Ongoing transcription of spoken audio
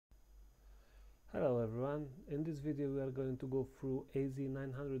Hello everyone, in this video we are going to go through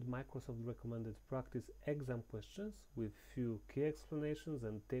AZ-900 Microsoft recommended practice exam questions with few key explanations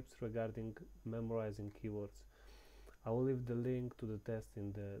and tips regarding memorizing keywords. I will leave the link to the test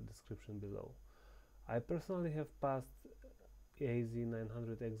in the description below. I personally have passed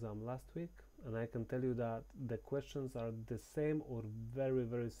AZ-900 exam last week and I can tell you that the questions are the same or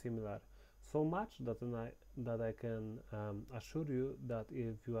very similar. So much that I can assure you that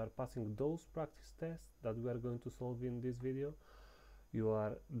if you are passing those practice tests that we are going to solve in this video, you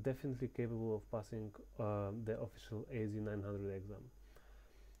are definitely capable of passing the official AZ-900 exam.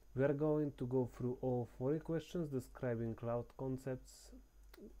 We are going to go through all 40 questions describing cloud concepts,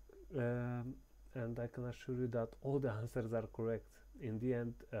 and I can assure you that all the answers are correct. In the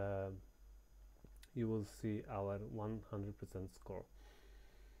end, you will see our 100% score.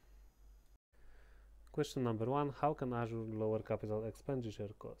 Question number 1, how can Azure lower capital expenditure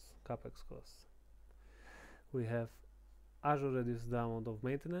costs, CapEx costs? We have Azure reduces the amount of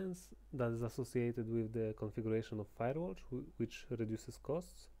maintenance that is associated with the configuration of firewalls, which reduces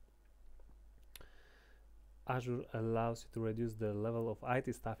costs. Azure allows you to reduce the level of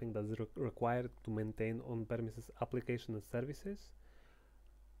IT staffing that is required to maintain on-premises applications and services.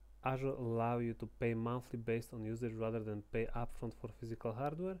 Azure allows you to pay monthly based on usage rather than pay upfront for physical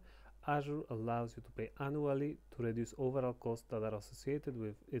hardware. Azure allows you to pay annually to reduce overall costs that are associated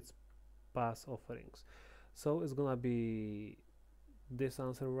with its PaaS offerings. So it's gonna be this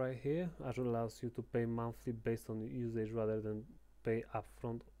answer right here. Azure allows you to pay monthly based on usage rather than pay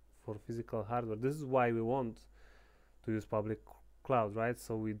upfront for physical hardware. This is why we want to use public cloud, right?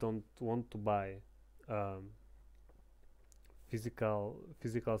 So we don't want to buy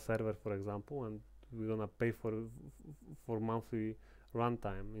physical server, for example, and we're gonna pay for monthly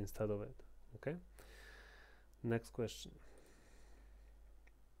runtime instead of it. Okay, next question.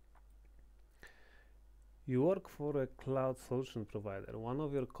 You work for a cloud solution provider. One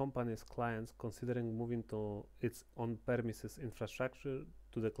of your company's clients considering moving to its on-premises infrastructure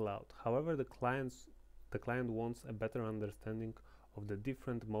to the cloud. However, the client wants a better understanding of the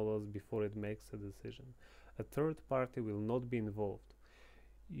different models before it makes a decision. A third party will not be involved.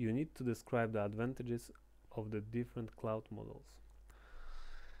 You need to describe the advantages of the different cloud models.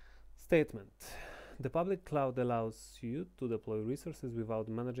 Statement. The public cloud allows you to deploy resources without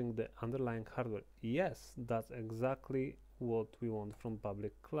managing the underlying hardware. Yes, that's exactly what we want from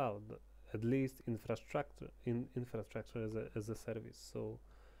public cloud, at least infrastructure as a service. So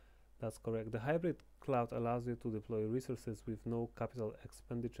that's correct. The hybrid cloud allows you to deploy resources with no capital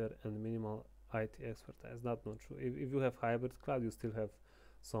expenditure and minimal IT expertise. That's not true. If you have hybrid cloud, you still have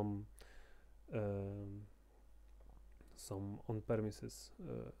some on-premises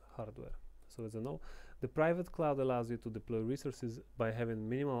hardware. So it's a no. The private cloud allows you to deploy resources by having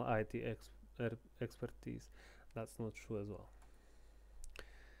minimal IT expertise. That's not true as well.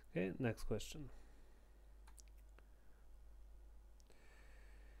 Okay, next question.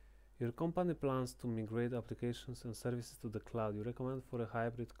 Your company plans to migrate applications and services to the cloud. You recommend for a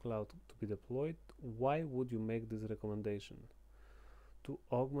hybrid cloud to be deployed. Why would you make this recommendation? To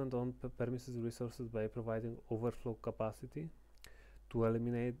augment on-premises resources by providing overflow capacity, to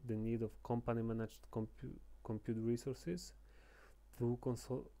eliminate the need of company-managed compute resources, to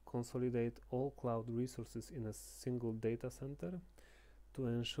consolidate all cloud resources in a single data center, to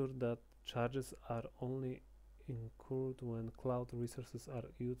ensure that charges are only incurred when cloud resources are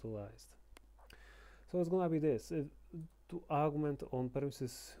utilized. So it's gonna be this, to augment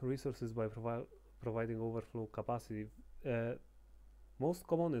on-premises resources by providing overflow capacity. Most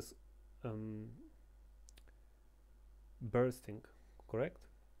common is bursting, correct?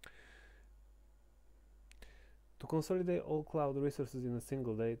 To consolidate all cloud resources in a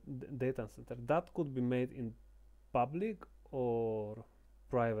single data center. That could be made in public or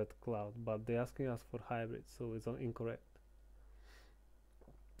private cloud, but they're asking us for hybrid, so it's incorrect.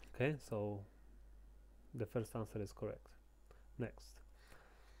 Okay, so the first answer is correct. Next.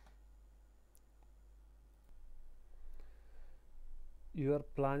 You are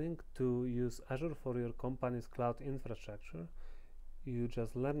planning to use Azure for your company's cloud infrastructure. You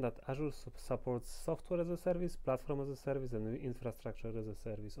just learned that Azure supports software as a service, platform as a service, and infrastructure as a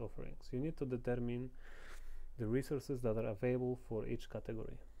service offerings. You need to determine the resources that are available for each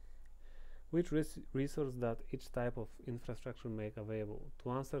category. Which resource that each type of infrastructure make available.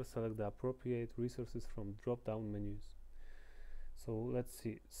 To answer, select the appropriate resources from drop-down menus. So let's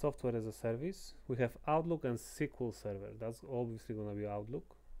see, software as a service. We have Outlook and SQL Server. That's obviously going to be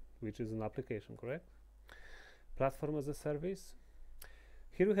Outlook, which is an application, correct? Platform as a service.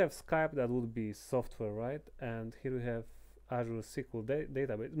 Here we have Skype, that would be software, right? And here we have Azure SQL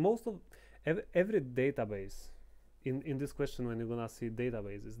database? Every database in this question, when you're gonna see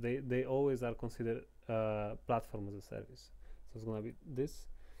databases, they always are considered platform as a service. So it's gonna be this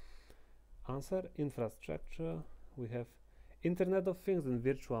answer. Infrastructure, we have Internet of Things and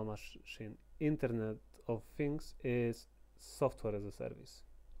virtual machine. Internet of Things is software as a service.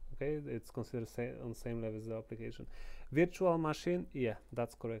 Okay, it's considered on same level as the application. Virtual machine, yeah,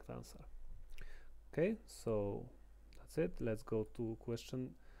 that's correct answer. Okay, so that's it. Let's go to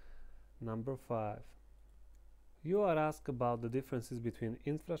question number 5. You are asked about the differences between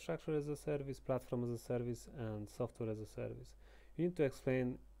infrastructure as a service, platform as a service, and software as a service. You need to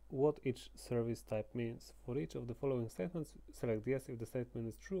explain what each service type means. For each of the following statements, select yes if the statement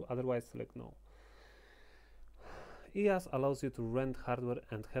is true, otherwise select no. IaaS allows you to rent hardware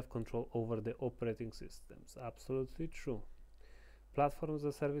and have control over the operating systems. Absolutely true. Platform as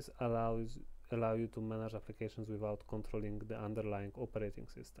a service allow you to manage applications without controlling the underlying operating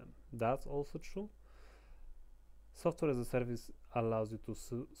system. That's also true. Software as a service allows you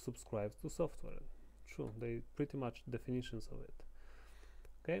to subscribe to software. True, they pretty much definitions of it.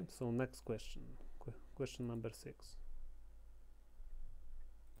 Okay, so next question, question number 6.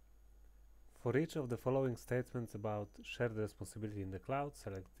 For each of the following statements about shared responsibility in the cloud,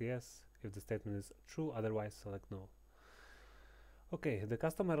 select yes if the statement is true, otherwise select no. Okay, the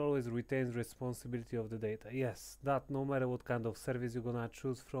customer always retains responsibility of the data. Yes, that no matter what kind of service you're gonna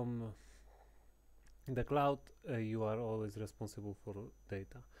choose from the cloud, you are always responsible for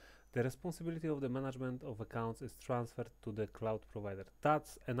data. The responsibility of the management of accounts is transferred to the cloud provider.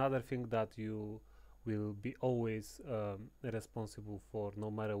 That's another thing that you will be always responsible for, no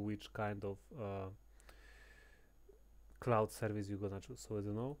matter which kind of cloud service you're gonna choose. So as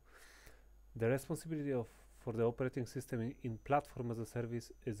you know, the responsibility for the operating system in platform as a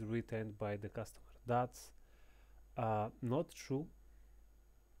service is retained by the customer. That's not true.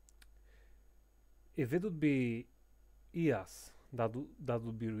 If it would be IaaS, that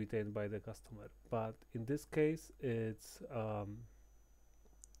would be retained by the customer, but in this case it's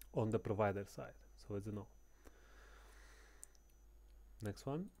on the provider side, so it's a no. Next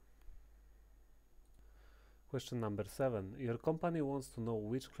one. Question number 7. Your company wants to know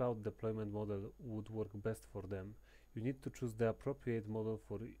which cloud deployment model would work best for them. You need to choose the appropriate model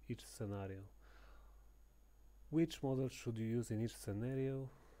for each scenario. Which model should you use in each scenario?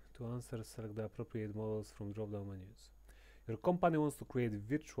 To answer, select the appropriate models from drop-down menus. Your company wants to create a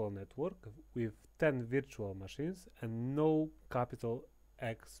virtual network with 10 virtual machines and no capital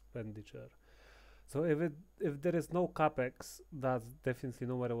expenditure. So if there is no capex, that's definitely,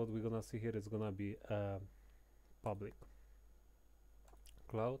 no matter what we're gonna see here, it's gonna be public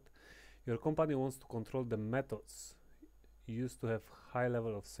cloud. Your company wants to control the methods used to have high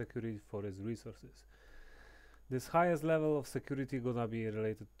level of security for its resources. This highest level of security gonna be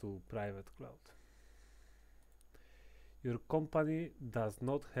related to private cloud. Your company does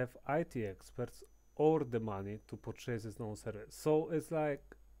not have IT experts or the money to purchase its own server. So it's like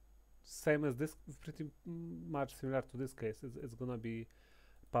same as this, pretty much similar to this case. It's gonna be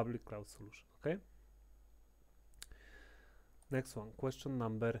public cloud solution. Okay. Next one, question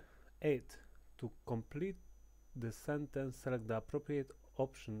number 8. To complete the sentence, select the appropriate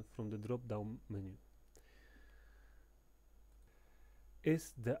option from the drop-down menu.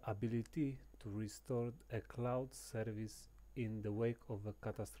 Is the ability to restore a cloud service in the wake of a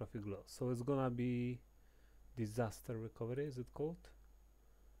catastrophic loss. So it's gonna be disaster recovery, is it called?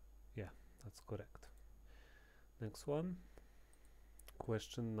 Yeah, that's correct. Next one,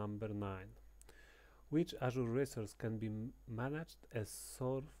 question number 9. Which Azure resource can be managed as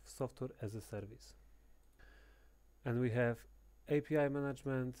software as a service? And we have API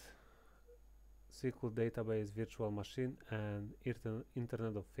management, SQL database, virtual machine, and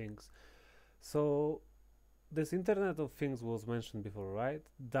Internet of Things. So this Internet of Things was mentioned before, right?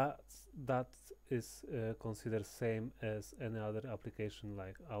 That is considered same as any other application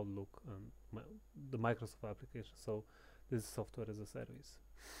like Outlook and the Microsoft application. So this is software as a service.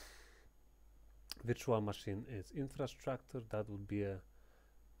 Virtual machine is infrastructure, that would be a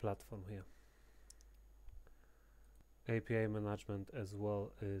platform here. API management as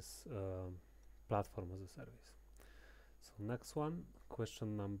well is platform as a service. So next one,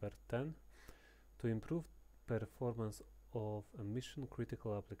 question number 10. To improve performance of a mission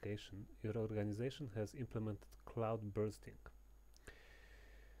critical application, your organization has implemented cloud bursting.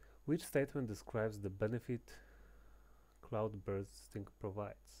 Which statement describes the benefit cloud bursting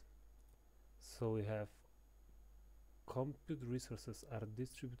provides? So we have compute resources are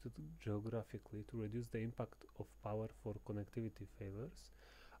distributed geographically to reduce the impact of power for connectivity failures.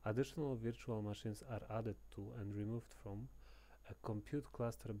 Additional virtual machines are added to and removed from. a compute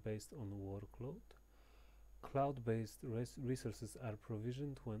cluster based on workload. Cloud-based resources are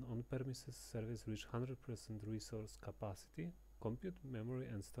provisioned when on-premises service reach 100% resource capacity. Compute, memory,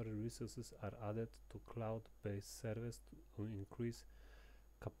 and storage resources are added to cloud-based service to increase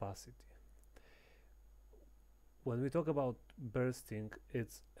capacity. When we talk about bursting,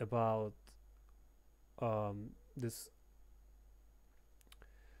 it's about this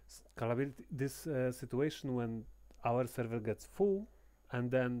scalability, this situation when our server gets full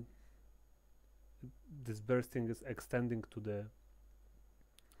and then this bursting is extending to the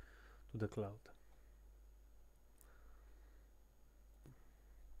cloud.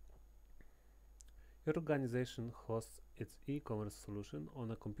 Your organization hosts its e-commerce solution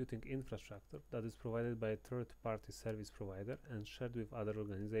on a computing infrastructure that is provided by a third-party service provider and shared with other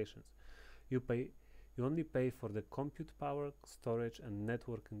organizations. You only pay for the compute power, storage, and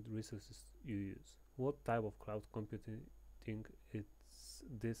networking resources you use. What type of cloud computing is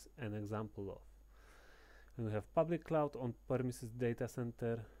this an example of? And we have public cloud, on-premises data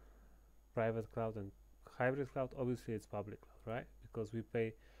center, private cloud, and hybrid cloud. Obviously, it's public cloud, right? Because we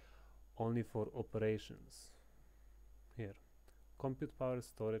pay only for operations. Here, compute power,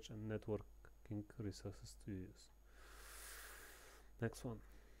 storage, and networking resources to use. Next one.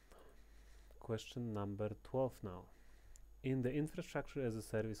 Question number 12 now. In the infrastructure as a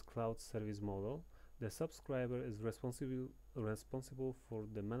service cloud service model, the subscriber is responsible for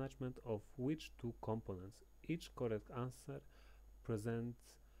the management of which two components? Each correct answer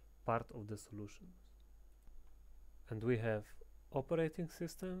presents part of the solution. And we have operating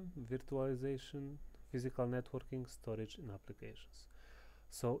system, virtualization, physical networking, storage, and applications.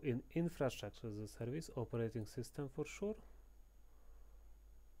 So in infrastructure as a service, operating system for sure,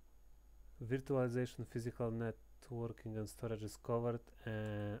 virtualization, physical networking, and storage is covered,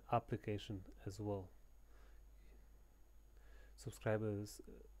 and application as well. Subscriber is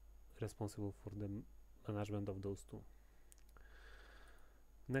responsible for the management of those two.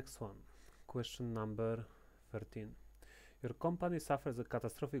 Next one, question number 13. Your company suffers a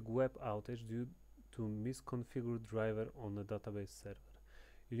catastrophic web outage due to misconfigured driver on a database server.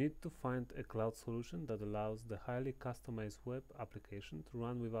 You need to find a cloud solution that allows the highly customized web application to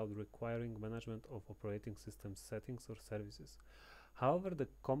run without requiring management of operating system settings or services. However, the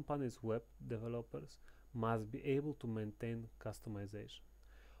company's web developers must be able to maintain customization.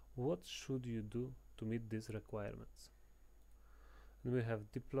 What should you do to meet these requirements? And we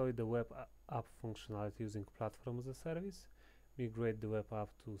have deployed the web app functionality using platform as a service, migrate the web app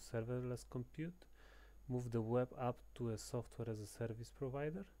to serverless compute, move the web app to a software as a service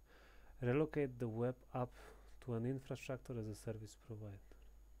provider, relocate the web app to an infrastructure as a service provider.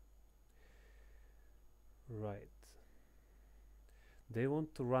 Right. They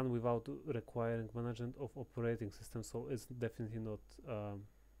want to run without requiring management of operating system, so it's definitely not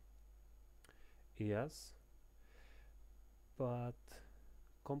yes. But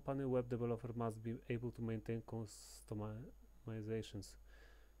company web developer must be able to maintain customizations.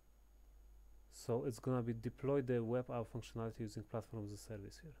 So it's gonna be deploy the web app functionality using platform as a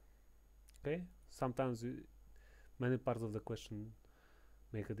service here. Okay, sometimes many parts of the question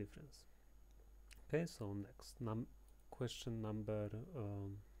make a difference. Okay, so next question number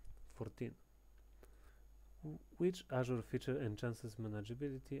 14. Which Azure feature enhances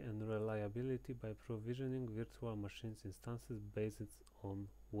manageability and reliability by provisioning virtual machines instances based on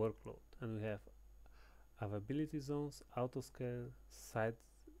workload? And we have availability zones, autoscale, site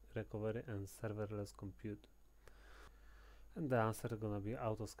recovery, and serverless compute. And the answer is gonna be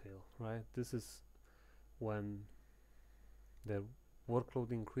autoscale, right? This is when the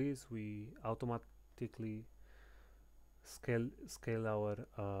workload increase, we automatically scale our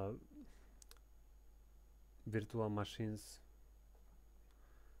virtual machines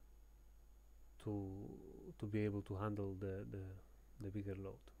to be able to handle the bigger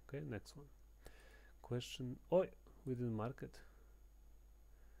load. Okay, next one. Question. Oh, we didn't mark it.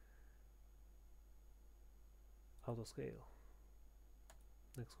 Autoscale.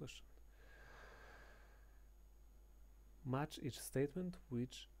 Next question. Match each statement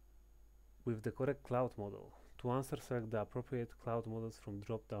with the correct cloud model. To answer, select the appropriate cloud models from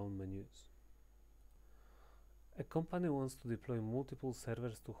drop-down menus. A company wants to deploy multiple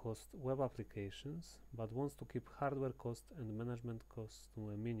servers to host web applications, but wants to keep hardware cost and management costs to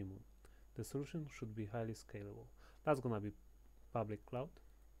a minimum. The solution should be highly scalable. That's gonna be public cloud,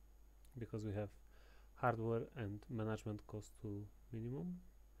 because we have hardware and management cost to minimum.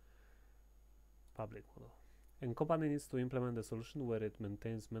 Public model. A company needs to implement a solution where it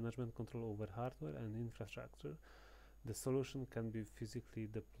maintains management control over hardware and infrastructure. The solution can be physically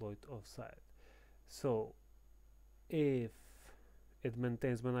deployed off-site. So if it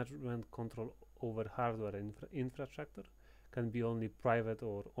maintains management control over hardware and infrastructure, can be only private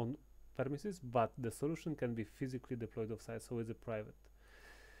or on premises, but the solution can be physically deployed off-site, so it's a private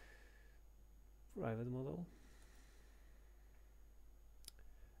model.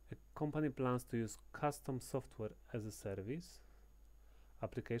 A company plans to use custom software as a service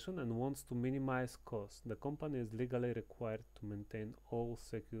application and wants to minimize costs. The company is legally required to maintain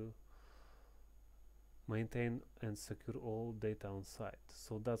and secure all data on site.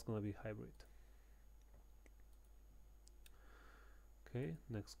 So that's gonna be hybrid. Okay,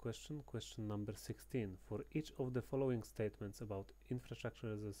 next question, question number 16. For each of the following statements about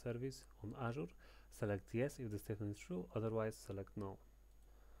infrastructure as a service on Azure, select yes if the statement is true, otherwise select no.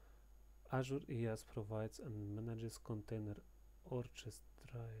 Azure IaaS provides and manages container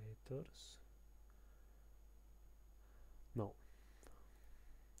orchestrators. No.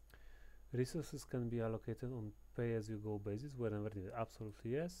 Resources can be allocated on pay-as-you-go basis whenever needed.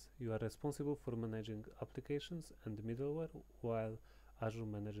 Absolutely yes. You are responsible for managing applications and middleware while Azure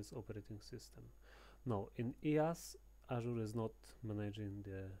manages operating system. No, in IaaS, Azure is not managing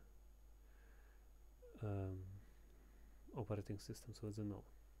the operating system, so it's a no.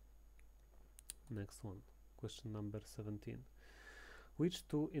 Next one, question number 17. Which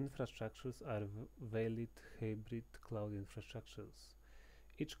two infrastructures are valid hybrid cloud infrastructures?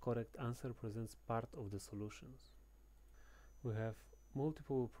 Each correct answer presents part of the solutions. We have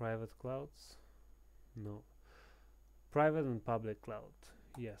multiple private clouds. No. Private and public cloud.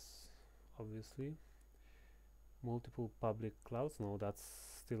 Yes, obviously. Multiple public clouds. No, that's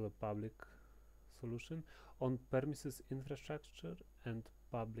still a public solution. On-premises infrastructure and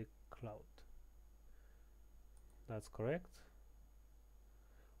public cloud. That's correct.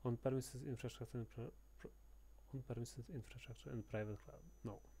 On-premises infrastructure and private cloud.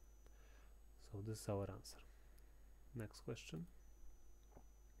 No. So this is our answer. Next question.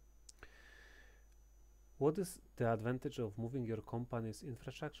 What is the advantage of moving your company's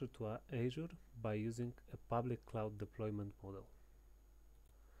infrastructure to Azure by using a public cloud deployment model?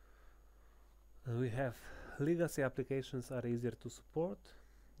 And we have legacy applications are easier to support.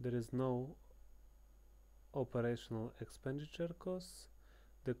 There is no operational expenditure costs.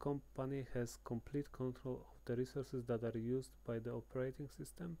 The company has complete control of the resources that are used by the operating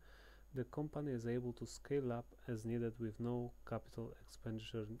system. The company is able to scale up as needed with no capital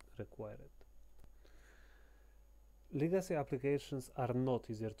expenditure required. Legacy applications are not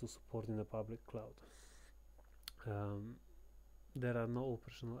easier to support in the public cloud. There are no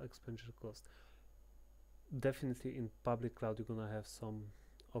operational expenditure costs. Definitely in public cloud you're gonna have some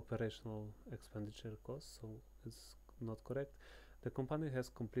operational expenditure costs, so it's not correct. The company has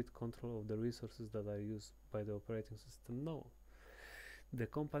complete control of the resources that are used by the operating system. No. The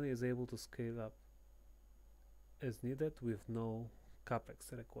company is able to scale up as needed with no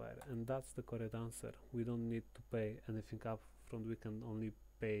capex required, and that's the correct answer. We don't need to pay anything up front, we can only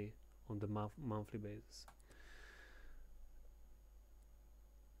pay on the monthly basis.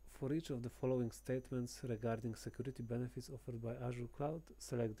 For each of the following statements regarding security benefits offered by Azure Cloud,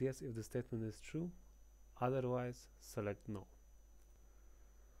 select yes if the statement is true, otherwise select no.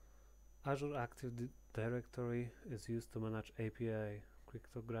 Azure Active Directory is used to manage API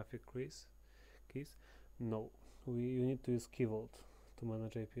cryptographic keys. No, you need to use Key Vault to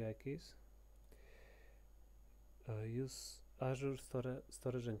manage API keys. Use Azure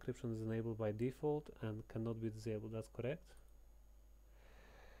storage encryption is enabled by default and cannot be disabled. That's correct.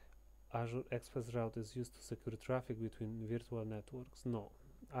 Azure Express Route is used to secure traffic between virtual networks. No.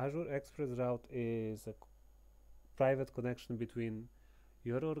 Azure Express Route is a private connection between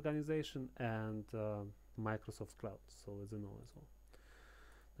your organization and Microsoft Cloud, so it's a no as well.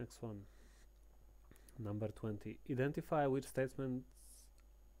 Next one, number 20. Identify which statements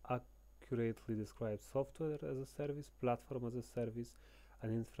accurately describe software as a service, platform as a service,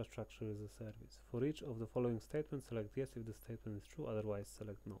 and infrastructure as a service. For each of the following statements, select yes if the statement is true, otherwise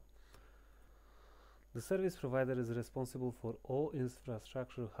select no. The service provider is responsible for all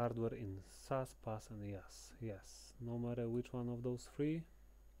infrastructure hardware in SaaS, PaaS, and IaaS. Yes, no matter which one of those three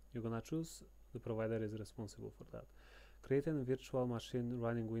you're gonna choose, the provider is responsible for that. Creating a virtual machine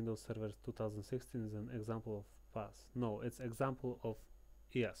running Windows Server 2016 is an example of PaaS. No, it's example of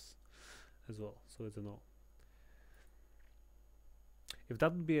IaaS as well, so it's a no. If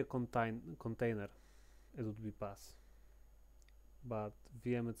that would be a container, it would be PaaS. But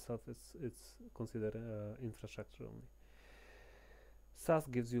VM itself it's considered infrastructure only. SaaS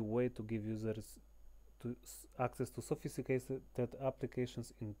gives you a way to give users access to sophisticated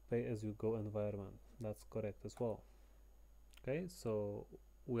applications in pay-as-you-go environment. That's correct as well. Okay, so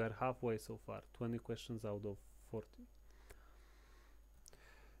we are halfway so far, 20 questions out of 40.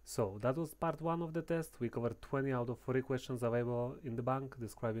 So that was part 1 of the test. We covered 20 out of 40 questions available in the bank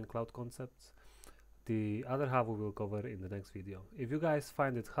describing cloud concepts. The other half we will cover in the next video. If you guys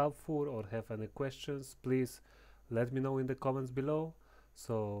find it helpful or have any questions, please let me know in the comments below,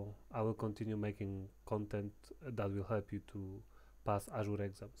 so I will continue making content that will help you to pass Azure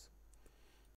exams.